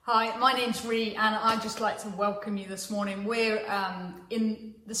Hi, my name's Ree and I'd just like to welcome you this morning. We're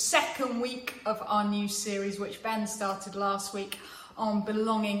in the second week of our new series, which Ben started last week, on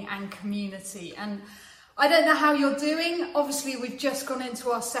belonging and community. And I don't know how you're doing. Obviously, we've just gone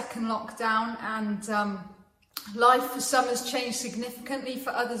into our second lockdown and life for some has changed significantly, for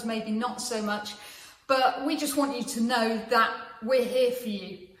others maybe not so much. But we just want you to know that we're here for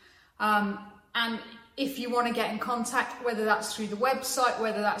you. And if you want to get in contact, whether that's through the website,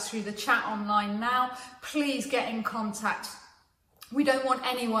 whether that's through the chat online now, please get in contact. We don't want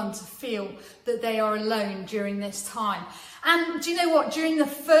anyone to feel that they are alone during this time. And do you know what? During the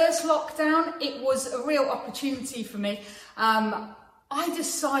first lockdown, it was a real opportunity for me. I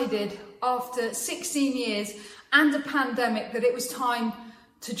decided after 16 years and a pandemic that it was time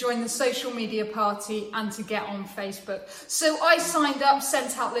to join the social media party and to get on Facebook. So I signed up,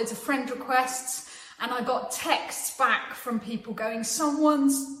 sent out loads of friend requests, and I got texts back from people going,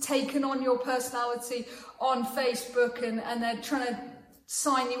 someone's taken on your personality on Facebook and they're trying to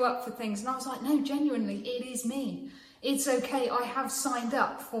sign you up for things. And I was like, no, genuinely, it is me. It's okay, I have signed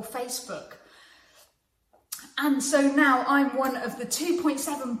up for Facebook. And so now I'm one of the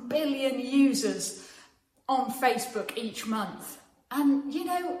 2.7 billion users on Facebook each month. And you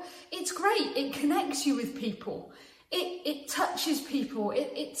know, it's great, it connects you with people. It touches people,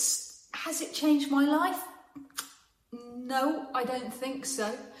 has it changed my life? No, I don't think so.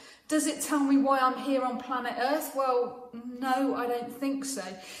 Does it tell me why I'm here on planet Earth? Well, no, I don't think so.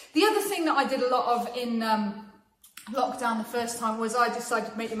 The other thing that I did a lot of in lockdown the first time was I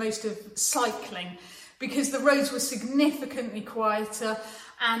decided to make the most of cycling, because the roads were significantly quieter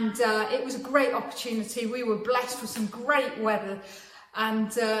and it was a great opportunity. We were blessed with some great weather.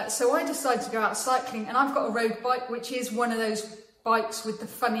 And so I decided to go out cycling, and I've got a road bike, which is one of those bikes with the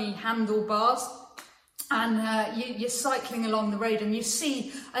funny handlebars, and you're cycling along the road and you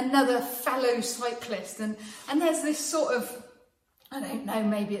see another fellow cyclist, and there's this sort of, I don't know,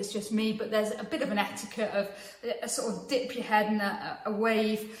 maybe it's just me, but there's a bit of an etiquette of a sort of dip your head and a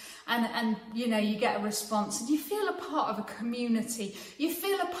wave, and you know, you get a response and you feel a part of a community. You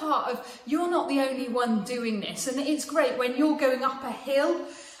feel a part of, you're not the only one doing this. And it's great when you're going up a hill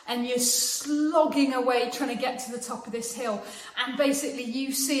and you're slogging away trying to get to the top of this hill, and basically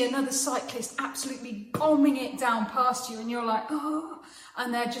you see another cyclist absolutely bombing it down past you, and you're like, oh,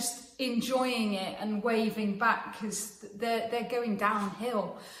 and they're just enjoying it and waving back because they're going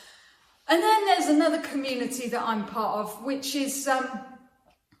downhill. And then there's another community that I'm part of, which is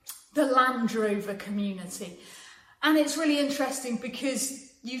the Land Rover community. And it's really interesting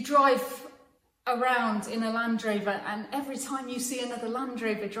because you drive around in a Land Rover, and every time you see another Land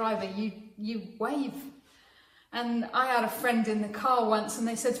Rover driver, you wave. And I had a friend in the car once, and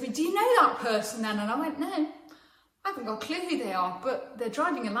they said to me, do you know that person then? And I went, no, I haven't got a clue who they are, but they're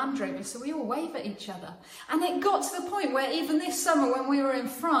driving a Land Rover, so we all wave at each other. And it got to the point where even this summer when we were in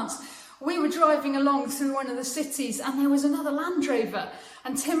France, we were driving along through one of the cities and there was another Land Rover,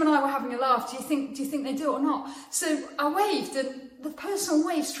 and Tim and I were having a laugh. Do you think they do it or not? So I waved and the person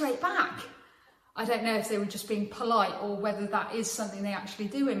waved straight back. I don't know if they were just being polite or whether that is something they actually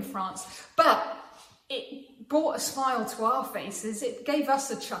do in France, but it brought a smile to our faces. It gave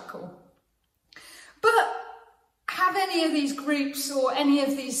us a chuckle. But have any of these groups or any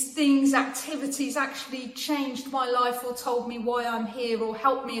of these things, activities, actually changed my life or told me why I'm here or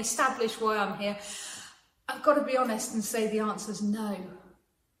helped me establish why I'm here? I've got to be honest and say the answer is no.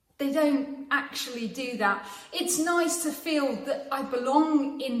 They don't actually do that. It's nice to feel that I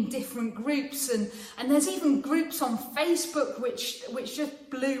belong in different groups, and there's even groups on Facebook which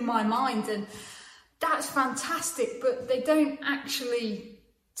just blew my mind, and that's fantastic, but they don't actually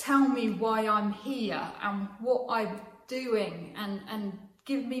tell me why I'm here and what I'm doing and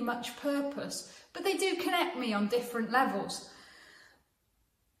give me much purpose. But they do connect me on different levels.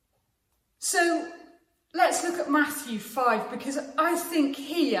 So let's look at Matthew 5, because I think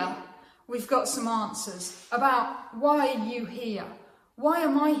here we've got some answers about why are you here? Why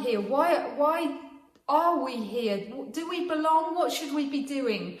am I here? Why are we here? Do we belong? What should we be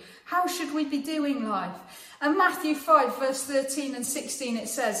doing? How should we be doing life? And Matthew 5 verse 13 and 16, it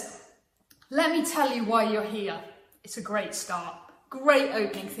says, let me tell you why you're here. It's a great start, great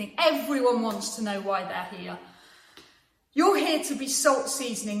opening thing. Everyone wants to know why they're here. You're here to be salt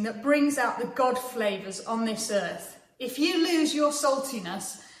seasoning that brings out the God flavours on this earth. If you lose your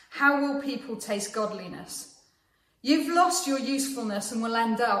saltiness, how will people taste godliness? You've lost your usefulness and will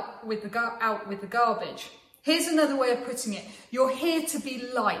end up with the garbage. Here's another way of putting it. You're here to be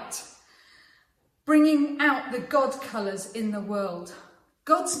light, bringing out the God colours in the world.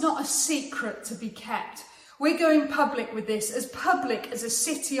 God's not a secret to be kept. We're going public with this, as public as a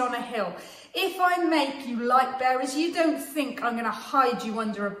city on a hill. If I make you light bearers, you don't think I'm going to hide you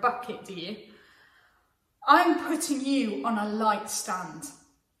under a bucket, do you? I'm putting you on a light stand.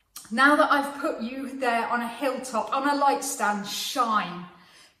 Now that I've put you there on a hilltop, on a light stand, shine.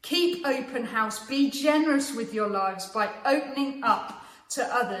 Keep open house. Be generous with your lives by opening up to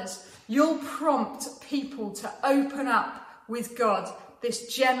others. You'll prompt people to open up with God,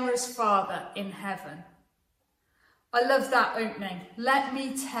 this generous Father in heaven. I love that opening. Let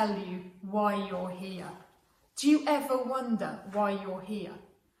me tell you why you're here. Do you ever wonder why you're here?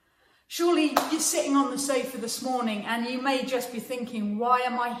 Surely you're sitting on the sofa this morning and you may just be thinking, why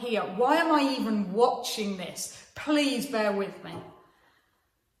am I here? Why am I even watching this? Please bear with me.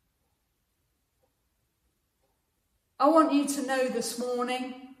 I want you to know this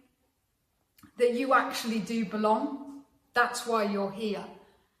morning that you actually do belong. That's why you're here,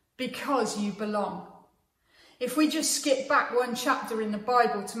 because you belong. If we just skip back one chapter in the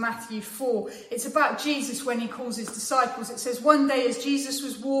Bible to Matthew 4, it's about Jesus when he calls his disciples. It says, one day as Jesus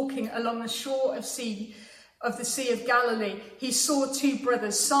was walking along the shore of the Sea of Galilee, he saw two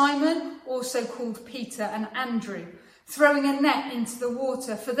brothers, Simon, also called Peter, and Andrew, throwing a net into the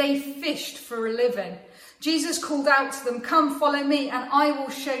water, for they fished for a living. Jesus called out to them, come follow me, and I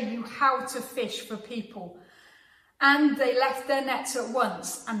will show you how to fish for people. And they left their nets at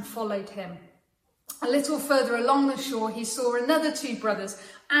once and followed him. A little further along the shore, he saw another two brothers,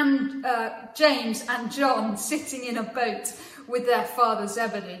 and James and John, sitting in a boat with their father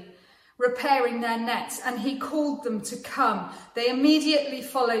Zebedee, repairing their nets, and he called them to come. They immediately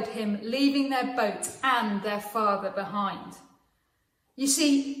followed him, leaving their boat and their father behind. You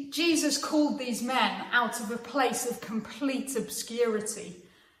see, Jesus called these men out of a place of complete obscurity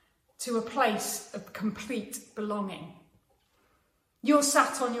to a place of complete belonging. You're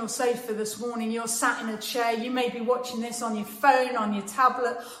sat on your sofa this morning, you're sat in a chair, you may be watching this on your phone, on your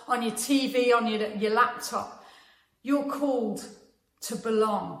tablet, on your TV, on your laptop. You're called to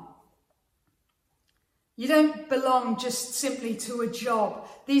belong. You don't belong just simply to a job.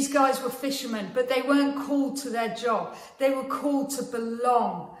 These guys were fishermen, but they weren't called to their job. They were called to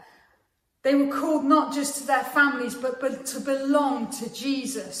belong. They were called not just to their families, but to belong to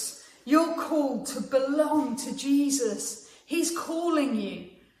Jesus. You're called to belong to Jesus. He's calling you.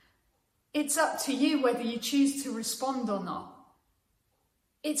 It's up to you whether you choose to respond or not.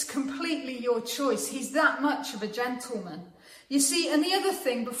 It's completely your choice. He's that much of a gentleman. You see, and the other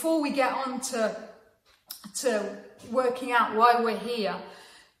thing, before we get on to working out why we're here,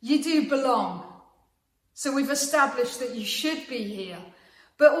 you do belong. So we've established that you should be here.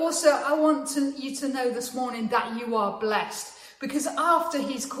 But also, I want you to know this morning that you are blessed. Because after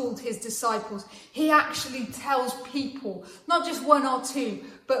he's called his disciples, he actually tells people, not just one or two,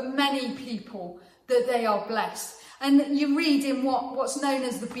 but many people, that they are blessed. And you read in what's known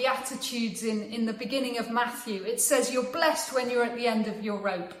as the Beatitudes in the beginning of Matthew, it says you're blessed when you're at the end of your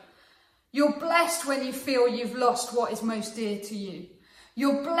rope. You're blessed when you feel you've lost what is most dear to you.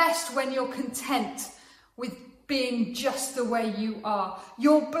 You're blessed when you're content with being just the way you are.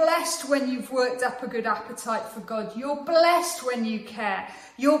 You're blessed when you've worked up a good appetite for God. You're blessed when you care.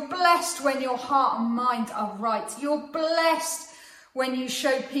 You're blessed when your heart and mind are right. You're blessed when you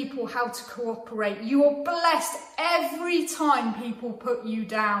show people how to cooperate. You're blessed every time people put you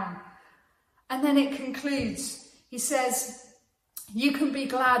down. And then it concludes. He says, you can be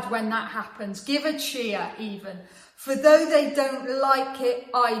glad when that happens. Give a cheer even. For though they don't like it,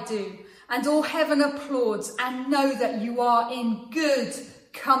 I do. And all heaven applauds, and know that you are in good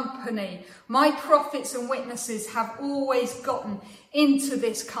company. My prophets and witnesses have always gotten into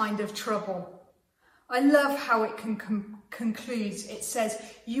this kind of trouble. I love how it concludes. It says,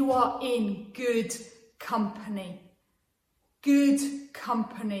 you are in good company. Good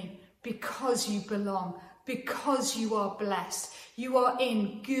company, because you belong, because you are blessed. You are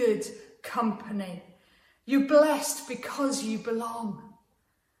in good company. You're blessed because you belong.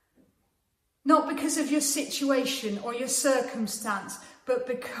 Not because of your situation or your circumstance, but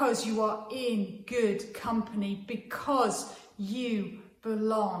because you are in good company, because you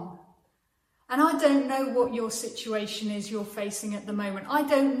belong. And I don't know what your situation is you're facing at the moment. I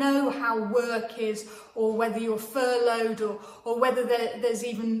don't know how work is, or whether you're furloughed, or whether there's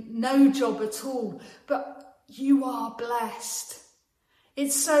even no job at all. But you are blessed.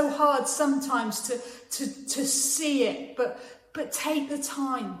 It's so hard sometimes to see it, but take the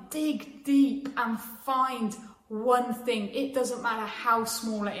time, dig deep and find one thing. It doesn't matter how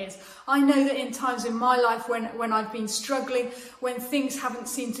small it is. I know that in times in my life when I've been struggling, when things haven't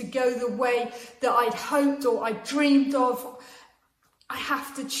seemed to go the way that I'd hoped or I dreamed of, I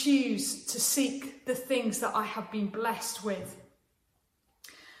have to choose to seek the things that I have been blessed with.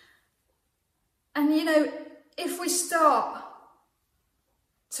 And if we start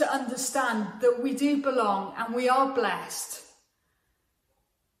to understand that we do belong and we are blessed,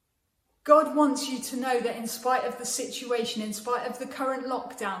 God wants you to know that in spite of the situation, in spite of the current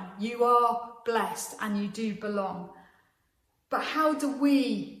lockdown, you are blessed and you do belong. But how do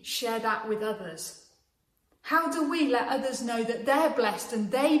we share that with others? How do we let others know that they're blessed and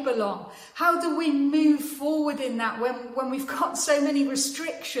they belong? How do we move forward in that when we've got so many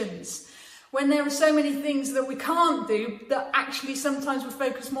restrictions? When there are so many things that we can't do, that actually sometimes we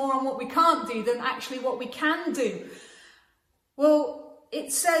focus more on what we can't do than actually what we can do. Well,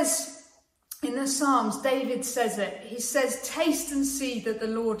 it says in the Psalms, David says it. He says, taste and see that the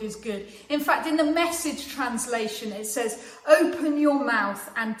Lord is good. In fact, in the Message translation, it says, open your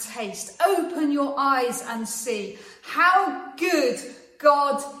mouth and taste. Open your eyes and see how good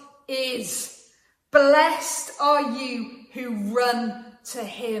God is. Blessed are you who run to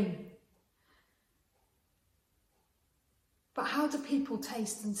him. But how do people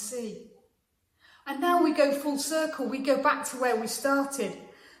taste and see? And now we go full circle. We go back to where we started.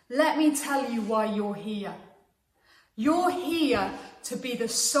 Let me tell you why you're here. You're here to be the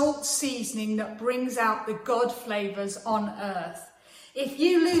salt seasoning that brings out the God flavours on earth. If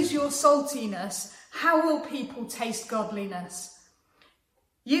you lose your saltiness, how will people taste godliness?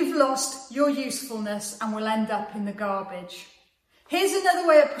 You've lost your usefulness and will end up in the garbage. Here's another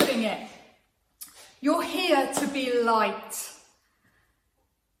way of putting it. You're here to be light,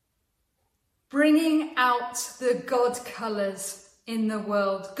 bringing out the God colours in the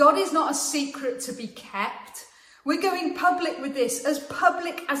world. God is not a secret to be kept. We're going public with this, as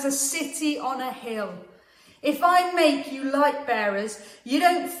public as a city on a hill. If I make you light bearers, you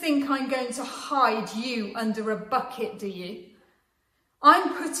don't think I'm going to hide you under a bucket, do you?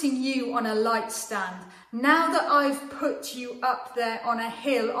 I'm putting you on a light stand. Now that I've put you up there on a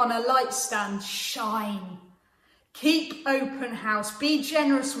hill, on a light stand, shine. Keep open house. Be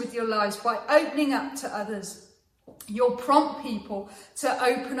generous with your lives by opening up to others. You'll prompt people to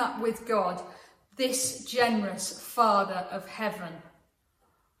open up with God, this generous Father of heaven.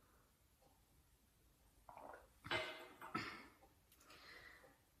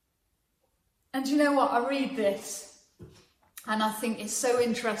 And you know what? I read this and I think it's so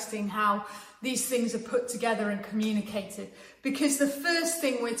interesting how these things are put together and communicated. Because the first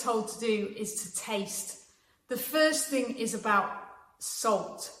thing we're told to do is to taste. The first thing is about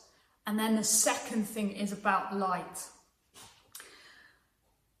salt. And then the second thing is about light.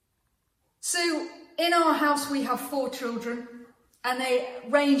 So in our house we have 4 children and they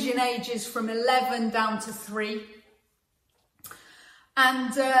range in ages from 11 down to 3.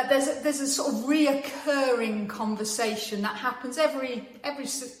 And there's a sort of reoccurring conversation that happens every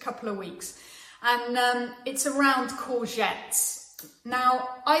couple of weeks. And it's around courgettes. Now,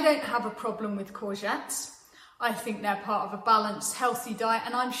 I don't have a problem with courgettes. I think they're part of a balanced, healthy diet.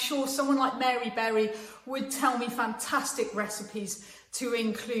 And I'm sure someone like Mary Berry would tell me fantastic recipes to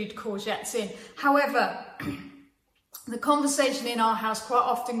include courgettes in. However, the conversation in our house quite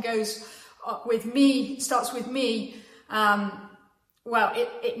often goes starts with me. Well,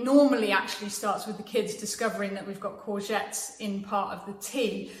 it normally actually starts with the kids discovering that we've got courgettes in part of the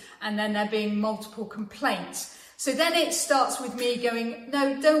tea, and then there being multiple complaints. So then it starts with me going,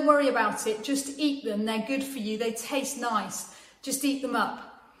 no, don't worry about it, just eat them, they're good for you, they taste nice, just eat them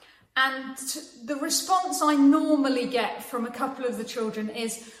up. And the response I normally get from a couple of the children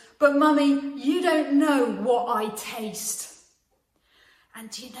is, but mummy, you don't know what I taste.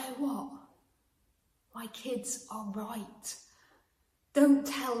 And do you know what? My kids are right. Don't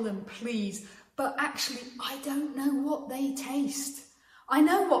tell them, please. But actually, I don't know what they taste. I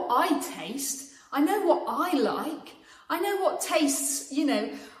know what I taste. I know what I like. I know what tastes,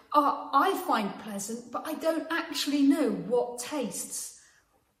 I find pleasant, but I don't actually know what tastes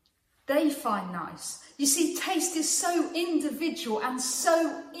they find nice. You see, taste is so individual and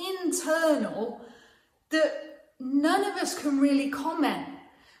so internal that none of us can really comment.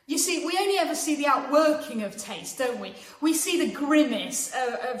 You see, we only ever see the outworking of taste, don't we? We see the grimace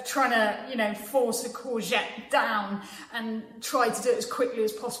of trying to, force a courgette down and try to do it as quickly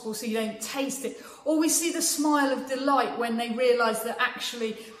as possible so you don't taste it. Or we see the smile of delight when they realise that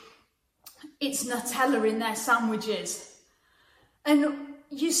actually it's Nutella in their sandwiches. And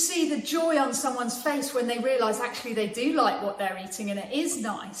you see the joy on someone's face when they realise actually they do like what they're eating and it is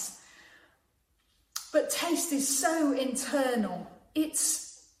nice. But taste is so internal. It's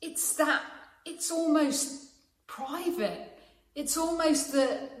almost private. It's almost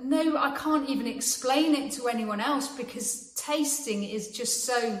that, no, I can't even explain it to anyone else because tasting is just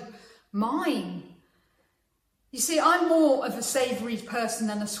so mine. You see, I'm more of a savoury person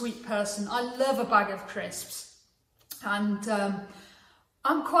than a sweet person. I love a bag of crisps. And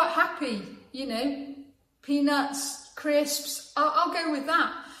I'm quite happy, you know, peanuts, crisps, I'll go with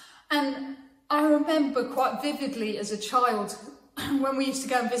that. And I remember quite vividly as a child when we used to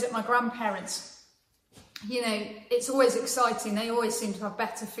go and visit my grandparents. You know, it's always exciting. They always seem to have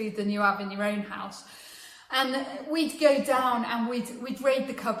better food than you have in your own house. And we'd go down and we'd raid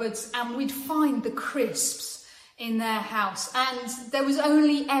the cupboards and we'd find the crisps in their house. And there was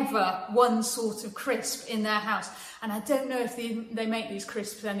only ever one sort of crisp in their house. And I don't know if they make these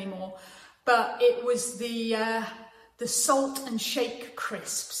crisps anymore, but it was the salt and shake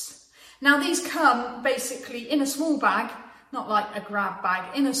crisps. Now these come basically in a small bag, not like a grab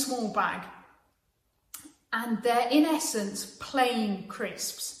bag, in a small bag. And they're in essence plain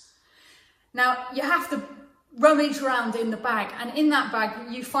crisps. Now you have to rummage around in the bag, and in that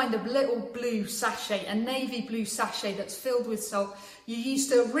bag you find a little blue sachet, a navy blue sachet that's filled with salt. You used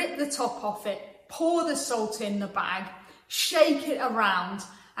to rip the top off it, pour the salt in the bag, shake it around,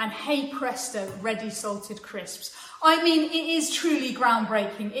 and hey presto, ready salted crisps. I mean, it is truly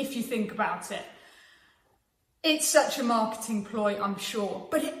groundbreaking if you think about it. It's such a marketing ploy, I'm sure.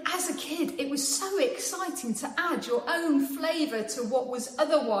 But as a kid, it was so exciting to add your own flavour to what was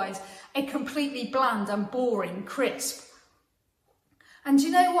otherwise a completely bland and boring crisp. And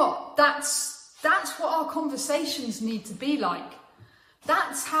you know what? That's what our conversations need to be like.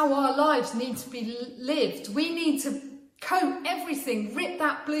 That's how our lives need to be lived. We need to coat everything, rip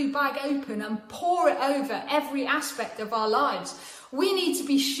that blue bag open and pour it over every aspect of our lives. We need to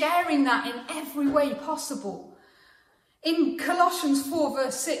be sharing that in every way possible. In Colossians 4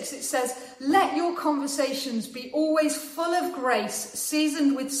 verse 6 it says, "Let your conversations be always full of grace,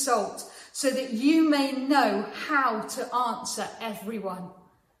 seasoned with salt, so that you may know how to answer everyone."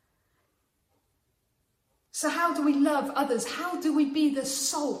 So how do we love others? How do we be the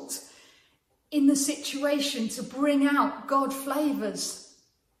salt in the situation to bring out God flavours?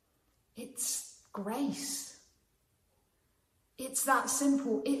 It's grace. It's that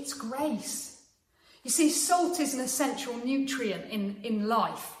simple. It's grace. You see, salt is an essential nutrient in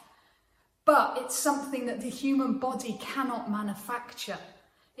life, but it's something that the human body cannot manufacture.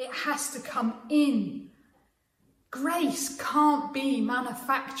 It has to come in. Grace can't be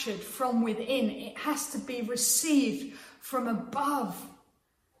manufactured from within. It has to be received from above.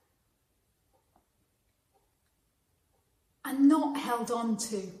 And not held on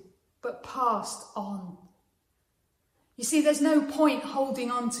to, but passed on. You see, there's no point holding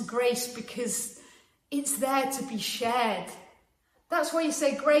on to grace because it's there to be shared. That's why you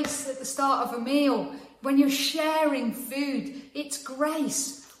say grace at the start of a meal. When you're sharing food, it's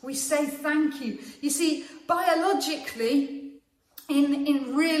grace. We say thank you. You see, biologically,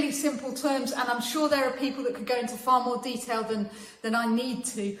 in really simple terms, and I'm sure there are people that could go into far more detail than I need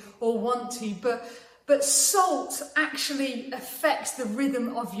to or want to, but salt actually affects the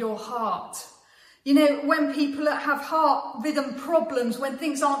rhythm of your heart. You know, when people have heart rhythm problems, when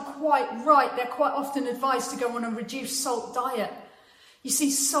things aren't quite right, they're quite often advised to go on a reduced salt diet. You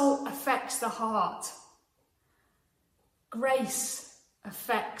see, salt affects the heart. Grace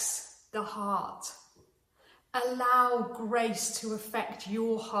affects the heart. Allow grace to affect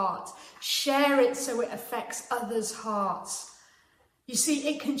your heart. Share it so it affects others' hearts. You see,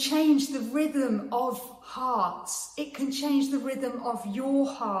 it can change the rhythm of hearts. It can change the rhythm of your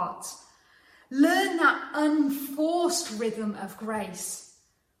heart. Learn that unforced rhythm of grace,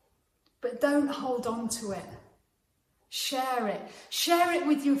 but don't hold on to it. Share it. Share it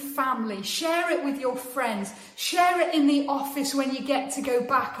with your family. Share it with your friends. Share it in the office when you get to go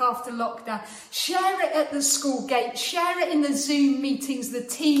back after lockdown. Share it at the school gate. Share it in the Zoom meetings, the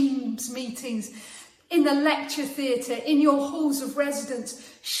Teams meetings, in the lecture theatre, in your halls of residence.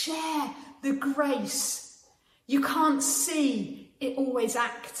 Share the grace. You can't see it always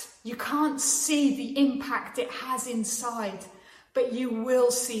act. You can't see the impact it has inside, but you will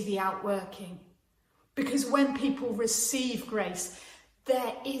see the outworking. Because when people receive grace,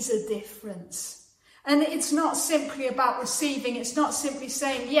 there is a difference. And it's not simply about receiving. It's not simply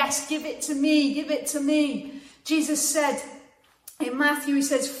saying, yes, give it to me, give it to me. Jesus said in Matthew, he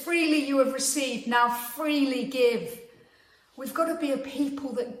says, freely you have received, now freely give. We've got to be a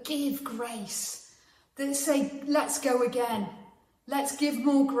people that give grace, that say, let's go again. Let's give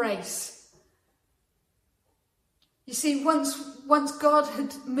more grace. You see, once God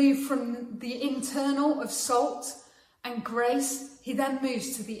had moved from the internal of salt and grace, he then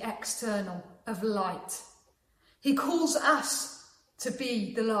moves to the external of light. He calls us to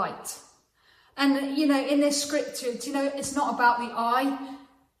be the light. And, in this scripture, it's not about the I,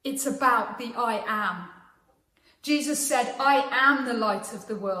 it's about the I am. Jesus said, I am the light of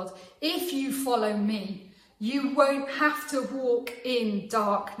the world. If you follow me, you won't have to walk in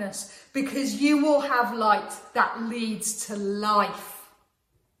darkness because you will have light that leads to life.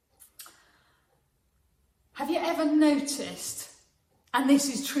 Have you ever noticed, and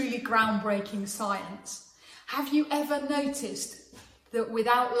this is truly groundbreaking science, have you ever noticed that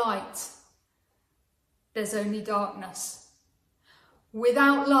without light, there's only darkness?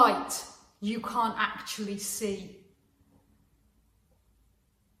 Without light, you can't actually see.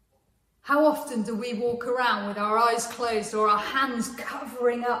 How often do we walk around with our eyes closed or our hands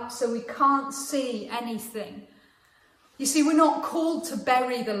covering up so we can't see anything? You see, we're not called to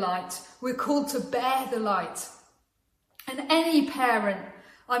bury the light, we're called to bear the light. And any parent,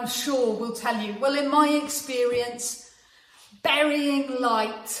 I'm sure, will tell you, well, in my experience, burying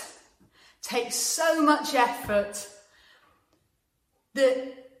light takes so much effort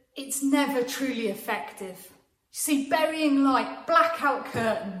that it's never truly effective. You see, burying light, blackout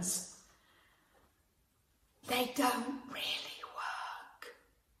curtains, they don't really work.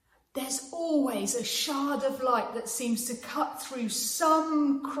 There's always a shard of light that seems to cut through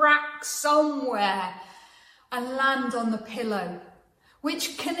some crack somewhere and land on the pillow,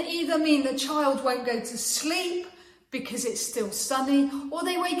 which can either mean the child won't go to sleep because it's still sunny, or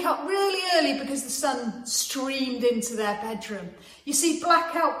they wake up really early because the sun streamed into their bedroom. You see,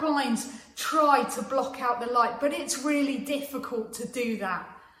 blackout blinds try to block out the light, but it's really difficult to do that.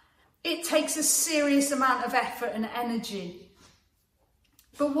 It takes a serious amount of effort and energy.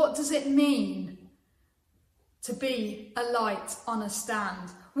 But what does it mean to be a light on a stand?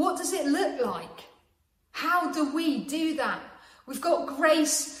 What does it look like? How do we do that? We've got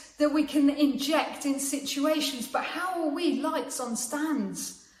grace that we can inject in situations, but how are we lights on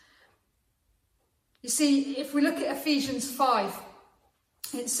stands? You see, if we look at Ephesians 5,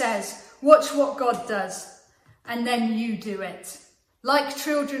 it says, watch what God does, and then you do it. Like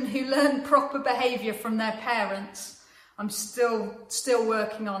children who learn proper behaviour from their parents. I'm still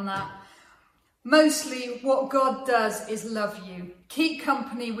working on that. Mostly what God does is love you. Keep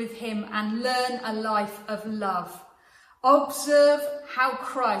company with him and learn a life of love. Observe how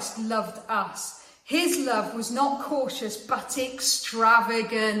Christ loved us. His love was not cautious, but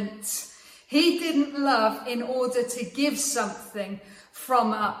extravagant. He didn't love in order to give something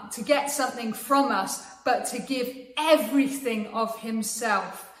to get something from us, but to give everything of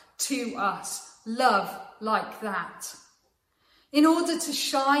himself to us. Love like that. In order to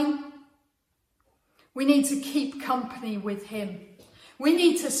shine, we need to keep company with him. We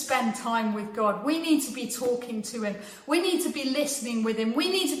need to spend time with God. We need to be talking to him. We need to be listening with him. We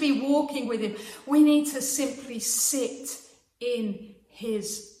need to be walking with him. We need to simply sit in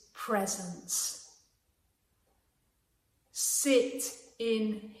his presence. Sit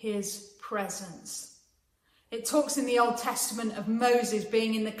in his presence. It talks in the Old Testament of Moses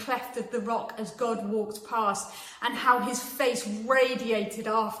being in the cleft of the rock as God walked past, and how his face radiated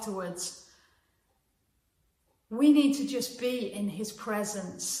afterwards. We need to just be in his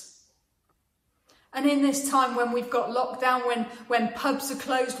presence. And in this time when we've got lockdown, when pubs are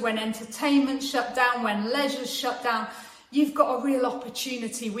closed, when entertainment's shut down, when leisure's shut down, you've got a real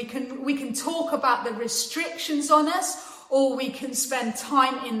opportunity. We can talk about the restrictions on us, or we can spend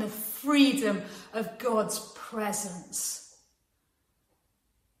time in the freedom of God's presence.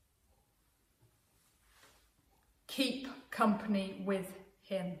 Keep company with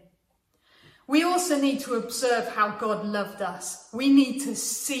him. We also need to observe how God loved us. We need to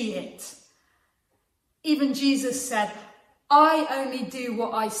see it. Even Jesus said, I only do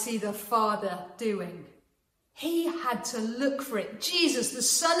what I see the Father doing. He had to look for it. Jesus, the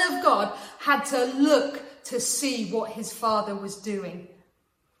Son of God, had to look to see what his Father was doing.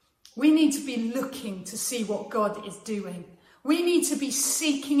 We need to be looking to see what God is doing. We need to be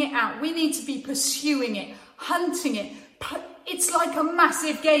seeking it out. We need to be pursuing it, hunting it. It's like a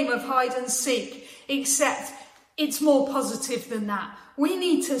massive game of hide and seek, except it's more positive than that. We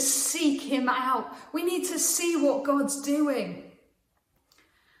need to seek him out. We need to see what God's doing.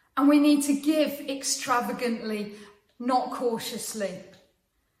 And we need to give extravagantly, not cautiously.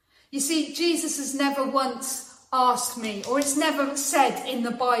 You see, Jesus has never once asked me, or it's never said in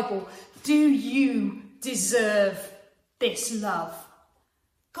the Bible, do you deserve this love?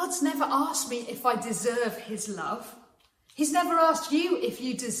 God's never asked me if I deserve his love. He's never asked you if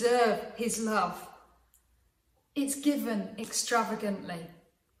you deserve his love. It's given extravagantly.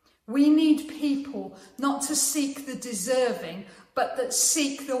 We need people not to seek the deserving, but that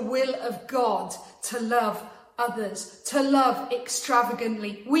seek the will of God to love others, to love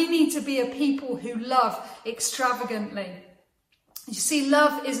extravagantly. We need to be a people who love extravagantly. You see,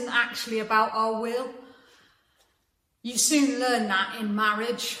 love isn't actually about our will. You soon learn that in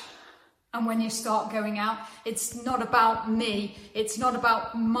marriage. And when you start going out, it's not about me. It's not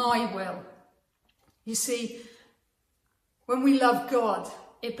about my will. You see, when we love God,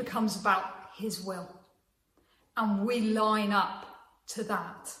 it becomes about his will. And we line up to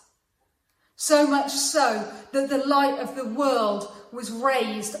that. So much so that the light of the world was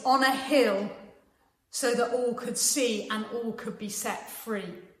raised on a hill so that all could see and all could be set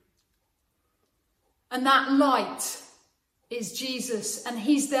free. And that light is Jesus, and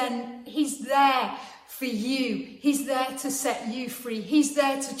he's there for you. He's there to set you free. He's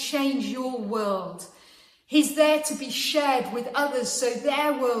there to change your world. He's there to be shared with others so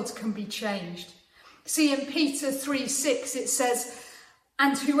their world can be changed. See, in Peter 3:6 it says,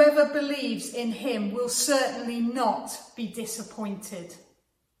 "And whoever believes in him will certainly not be disappointed."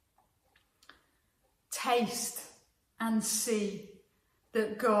 Taste and see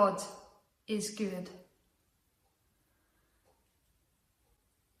that God is good.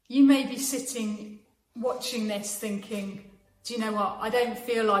 You may be sitting watching this thinking, do you know what? I don't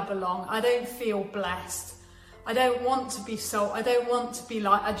feel I belong. I don't feel blessed. I don't want to be salt. I don't want to be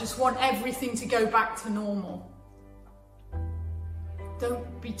light. I just want everything to go back to normal.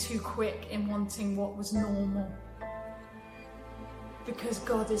 Don't be too quick in wanting what was normal. Because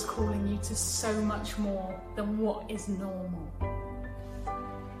God is calling you to so much more than what is normal.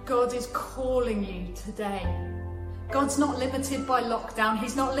 God is calling you today. God's not limited by lockdown.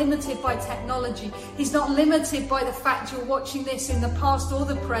 He's not limited by technology. He's not limited by the fact you're watching this in the past or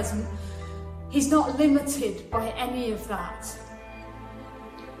the present. He's not limited by any of that.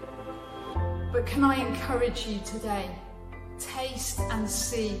 But can I encourage you today? Taste and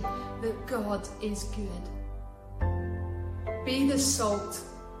see that God is good. Be the salt,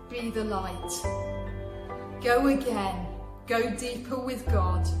 be the light. Go again, go deeper with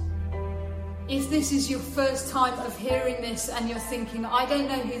God. If this is your first time of hearing this and you're thinking, I don't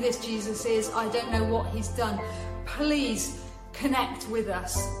know who this Jesus is, I don't know what he's done, please connect with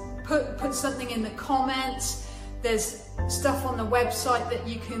us. Put something in the comments. There's stuff on the website that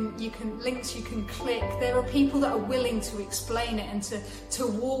you can links you can click. There are people that are willing to explain it and to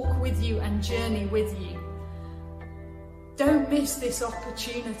walk with you and journey with you. Don't miss this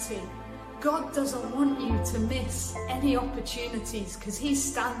opportunity. God doesn't want you to miss any opportunities because he's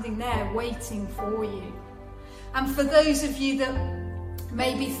standing there waiting for you. And for those of you that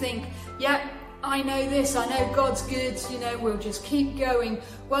maybe think, yeah, I know this, I know God's good, we'll just keep going.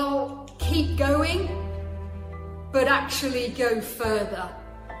 Well, keep going, but actually go further.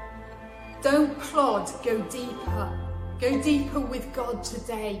 Don't plod, go deeper. Go deeper with God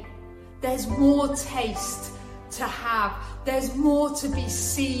today. There's more taste to have. There's more to be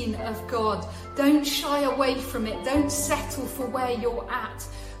seen of God. Don't shy away from it. Don't settle for where you're at,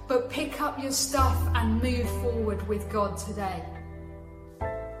 but pick up your stuff and move forward with God today.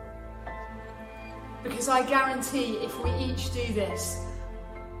 Because I guarantee if we each do this,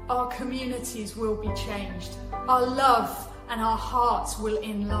 our communities will be changed. Our love and our hearts will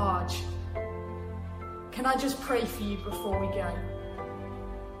enlarge. Can I just pray for you before we go?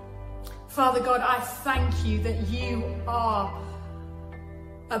 Father God, I thank you that you are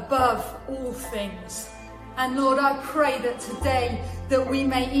above all things. And Lord, I pray that today that we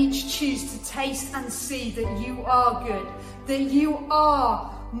may each choose to taste and see that you are good, that you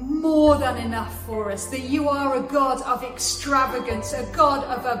are more than enough for us, that you are a God of extravagance, a God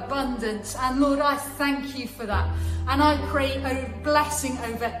of abundance. And Lord, I thank you for that. And I pray a blessing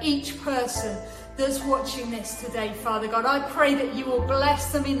over each person that's watching this today, Father God. I pray that you will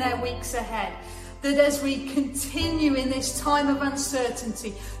bless them in their weeks ahead, that as we continue in this time of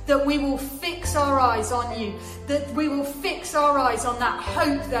uncertainty, that we will fix our eyes on you, that we will fix our eyes on that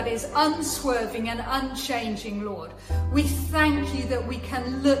hope that is unswerving and unchanging, Lord. We thank you that we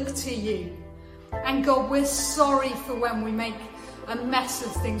can look to you. And God, we're sorry for when we make a mess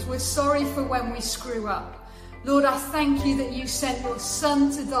of things. We're sorry for when we screw up. Lord, I thank you that you sent your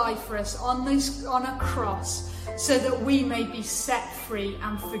Son to die for us on a cross so that we may be set free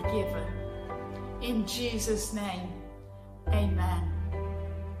and forgiven. In Jesus' name, amen.